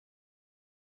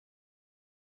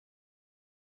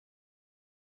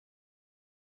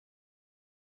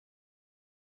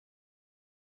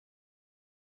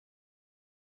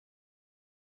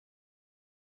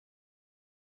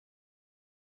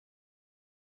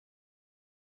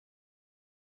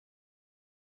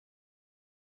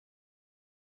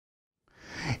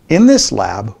In this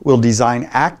lab, we'll design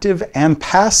active and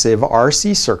passive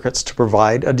RC circuits to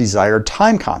provide a desired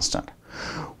time constant.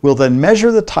 We'll then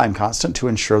measure the time constant to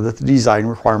ensure that the design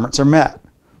requirements are met.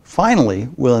 Finally,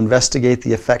 we'll investigate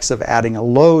the effects of adding a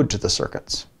load to the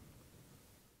circuits.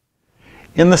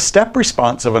 In the step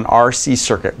response of an RC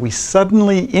circuit, we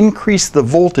suddenly increase the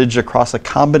voltage across a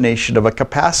combination of a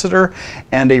capacitor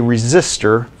and a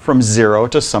resistor from 0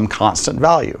 to some constant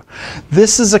value.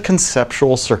 This is a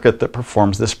conceptual circuit that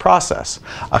performs this process.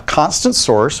 A constant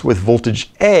source with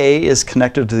voltage A is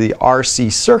connected to the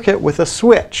RC circuit with a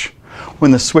switch.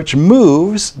 When the switch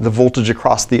moves, the voltage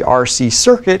across the RC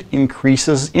circuit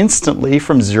increases instantly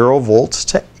from 0 volts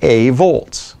to A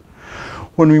volts.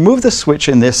 When we move the switch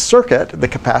in this circuit, the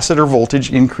capacitor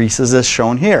voltage increases as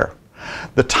shown here.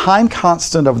 The time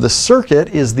constant of the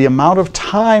circuit is the amount of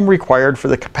time required for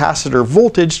the capacitor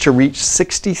voltage to reach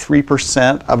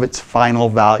 63% of its final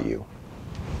value.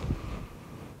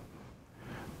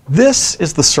 This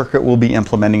is the circuit we'll be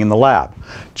implementing in the lab.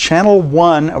 Channel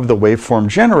 1 of the waveform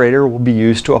generator will be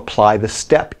used to apply the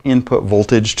step input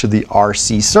voltage to the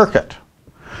RC circuit.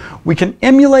 We can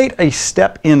emulate a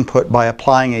step input by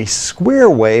applying a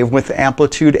square wave with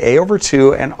amplitude A over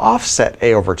 2 and offset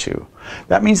A over 2.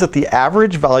 That means that the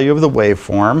average value of the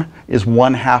waveform is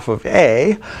 1/2 of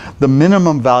A, the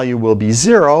minimum value will be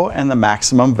 0, and the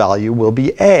maximum value will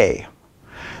be A.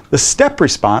 The step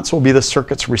response will be the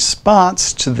circuit's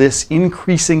response to this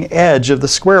increasing edge of the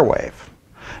square wave.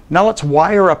 Now let's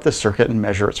wire up the circuit and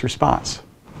measure its response.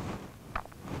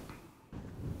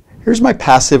 Here's my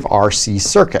passive RC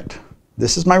circuit.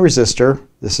 This is my resistor,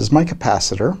 this is my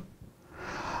capacitor.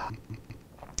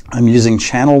 I'm using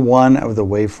channel 1 of the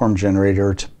waveform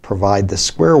generator to provide the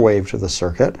square wave to the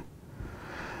circuit.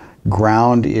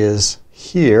 Ground is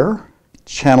here.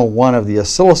 Channel 1 of the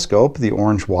oscilloscope, the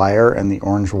orange wire and the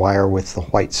orange wire with the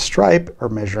white stripe are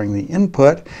measuring the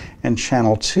input, and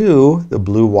channel 2, the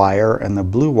blue wire and the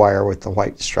blue wire with the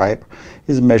white stripe,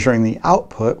 is measuring the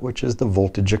output, which is the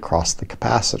voltage across the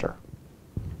capacitor.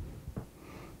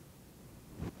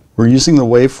 We're using the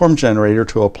waveform generator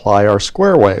to apply our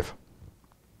square wave.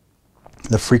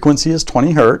 The frequency is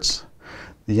 20 Hertz,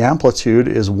 the amplitude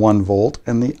is 1 volt,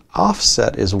 and the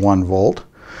offset is 1 volt.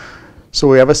 So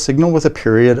we have a signal with a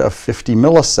period of 50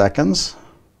 milliseconds,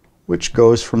 which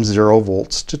goes from 0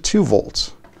 volts to 2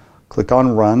 volts. Click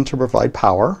on Run to provide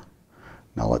power.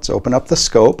 Now let's open up the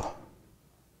scope.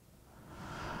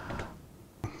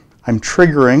 I'm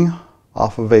triggering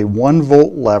off of a 1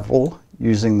 volt level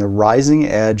using the rising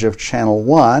edge of channel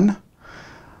 1.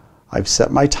 I've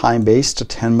set my time base to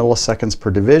 10 milliseconds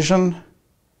per division,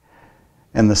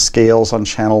 and the scales on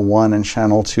channel 1 and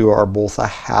channel 2 are both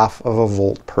 1/2 of a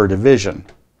volt per division.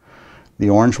 The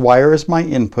orange wire is my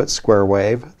input square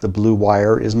wave, the blue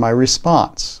wire is my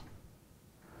response.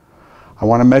 I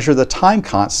want to measure the time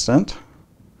constant,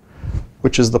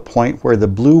 which is the point where the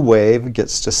blue wave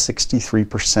gets to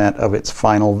 63% of its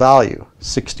final value.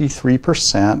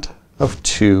 63% of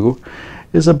 2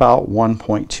 is about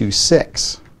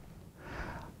 1.26.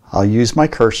 I'll use my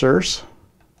cursors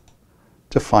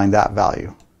to find that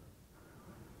value.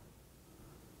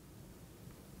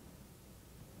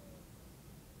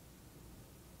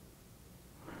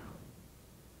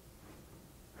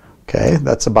 Okay,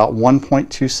 that's about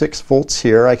 1.26 volts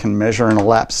here. I can measure an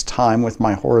elapsed time with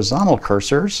my horizontal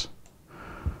cursors.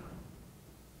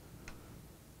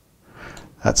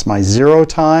 That's my 0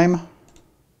 time.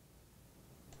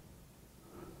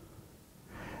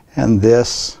 And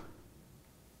this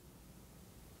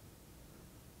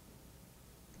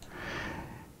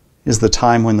is the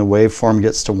time when the waveform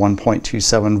gets to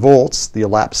 1.27 volts. The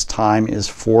elapsed time is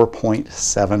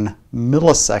 4.7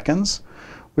 milliseconds,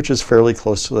 which is fairly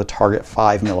close to the target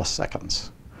 5 milliseconds.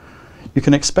 You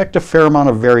can expect a fair amount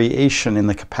of variation in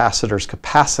the capacitor's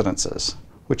capacitances,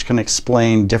 which can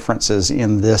explain differences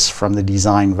in this from the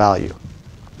design value.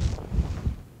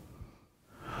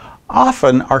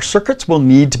 Often, our circuits will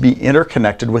need to be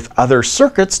interconnected with other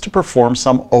circuits to perform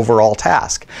some overall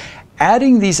task.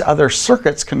 Adding these other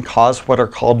circuits can cause what are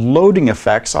called loading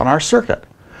effects on our circuit.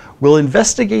 We'll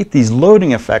investigate these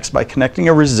loading effects by connecting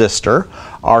a resistor,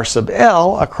 R sub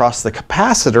L, across the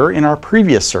capacitor in our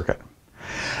previous circuit.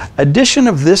 Addition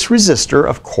of this resistor,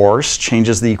 of course,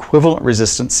 changes the equivalent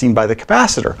resistance seen by the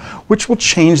capacitor, which will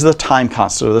change the time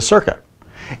constant of the circuit.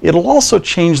 It'll also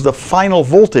change the final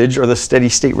voltage, or the steady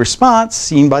state response,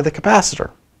 seen by the capacitor.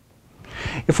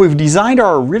 If we've designed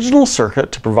our original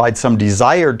circuit to provide some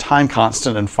desired time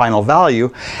constant and final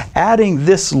value, adding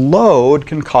this load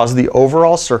can cause the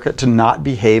overall circuit to not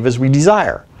behave as we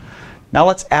desire. Now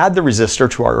let's add the resistor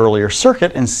to our earlier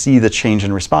circuit and see the change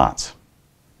in response.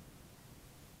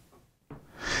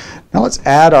 Now let's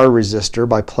add our resistor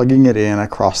by plugging it in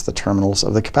across the terminals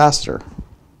of the capacitor.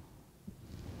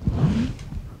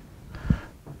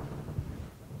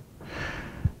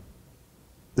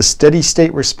 The steady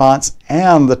state response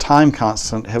and the time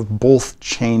constant have both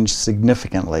changed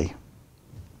significantly.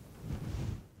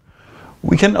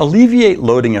 We can alleviate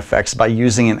loading effects by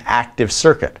using an active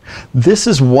circuit. This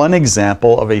is one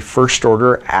example of a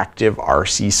first-order active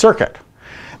RC circuit.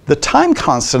 The time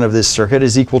constant of this circuit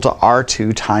is equal to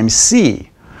R2 times C.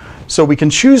 So we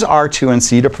can choose R2 and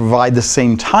C to provide the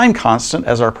same time constant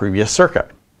as our previous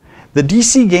circuit. The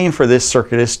DC gain for this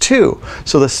circuit is 2,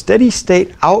 so the steady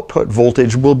state output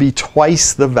voltage will be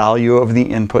twice the value of the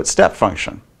input step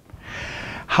function.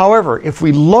 However, if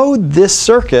we load this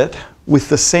circuit with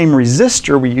the same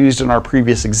resistor we used in our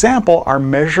previous example, our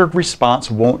measured response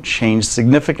won't change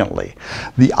significantly.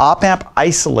 The op-amp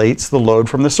isolates the load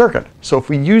from the circuit. So if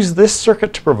we use this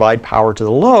circuit to provide power to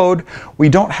the load, we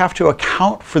don't have to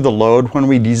account for the load when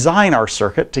we design our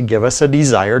circuit to give us a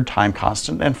desired time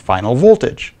constant and final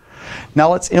voltage.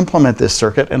 Now let's implement this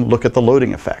circuit and look at the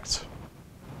loading effects.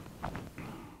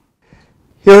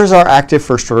 Here's our active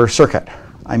first-order circuit.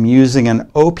 I'm using an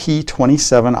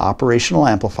OP27 operational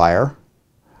amplifier.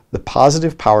 The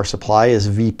positive power supply is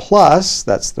V+,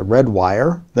 that's the red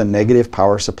wire. The negative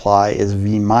power supply is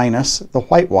V-, the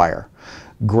white wire.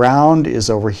 Ground is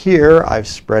over here. I've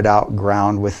spread out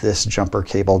ground with this jumper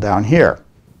cable down here.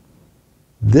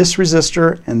 This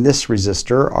resistor and this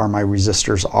resistor are my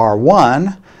resistors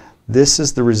R1. This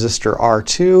is the resistor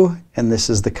R2, and this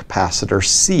is the capacitor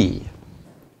C.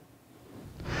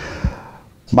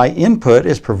 My input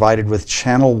is provided with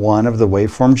channel 1 of the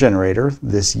waveform generator,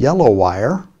 this yellow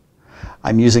wire.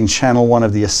 I'm using channel 1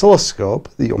 of the oscilloscope,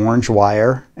 the orange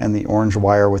wire and the orange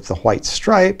wire with the white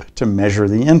stripe, to measure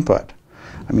the input.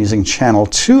 I'm using channel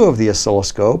 2 of the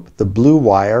oscilloscope, the blue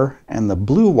wire and the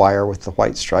blue wire with the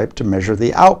white stripe, to measure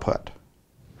the output.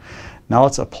 Now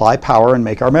let's apply power and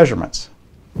make our measurements.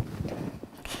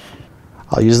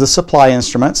 I'll use the supply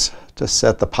instruments to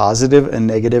set the positive and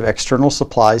negative external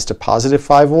supplies to positive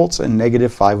 5 volts and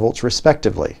negative 5 volts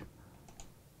respectively.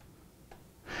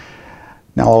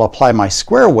 Now I'll apply my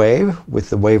square wave with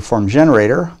the waveform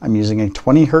generator. I'm using a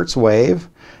 20 Hertz wave.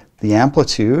 The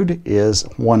amplitude is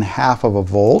 1/2 of a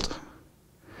volt,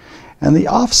 and the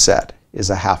offset is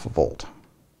 1/2 volt.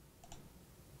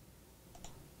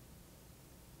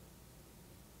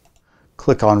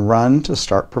 Click on Run to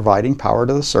start providing power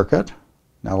to the circuit.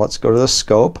 Now let's go to the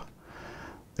scope.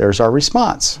 There's our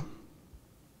response.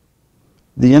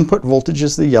 The input voltage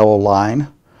is the yellow line.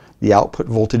 The output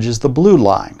voltage is the blue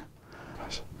line.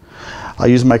 I'll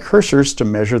use my cursors to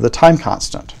measure the time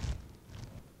constant.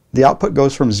 The output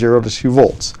goes from 0 to 2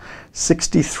 volts.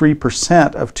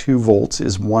 63% of 2 volts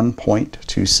is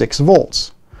 1.26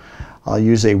 volts. I'll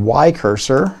use a Y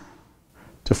cursor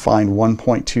to find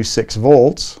 1.26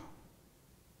 volts.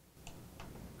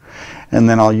 And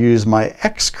then I'll use my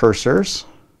X cursors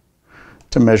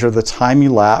to measure the time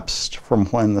elapsed from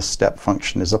when the step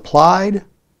function is applied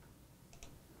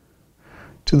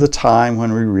to the time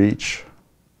when we reach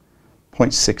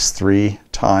 0.63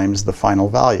 times the final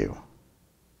value.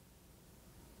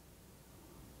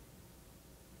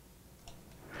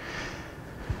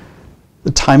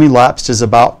 The time elapsed is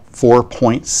about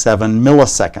 4.7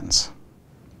 milliseconds.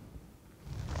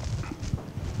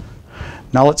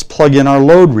 Now let's plug in our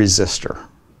load resistor.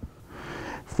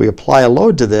 If we apply a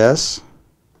load to this,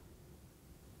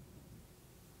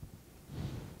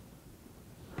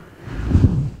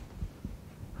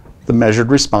 the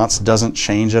measured response doesn't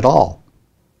change at all.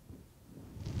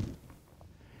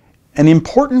 An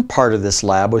important part of this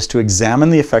lab was to examine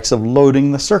the effects of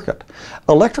loading the circuit.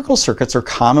 Electrical circuits are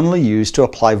commonly used to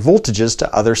apply voltages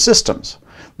to other systems.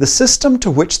 The system to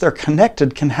which they're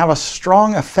connected can have a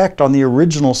strong effect on the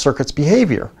original circuit's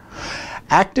behavior.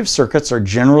 Active circuits are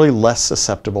generally less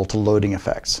susceptible to loading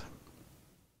effects.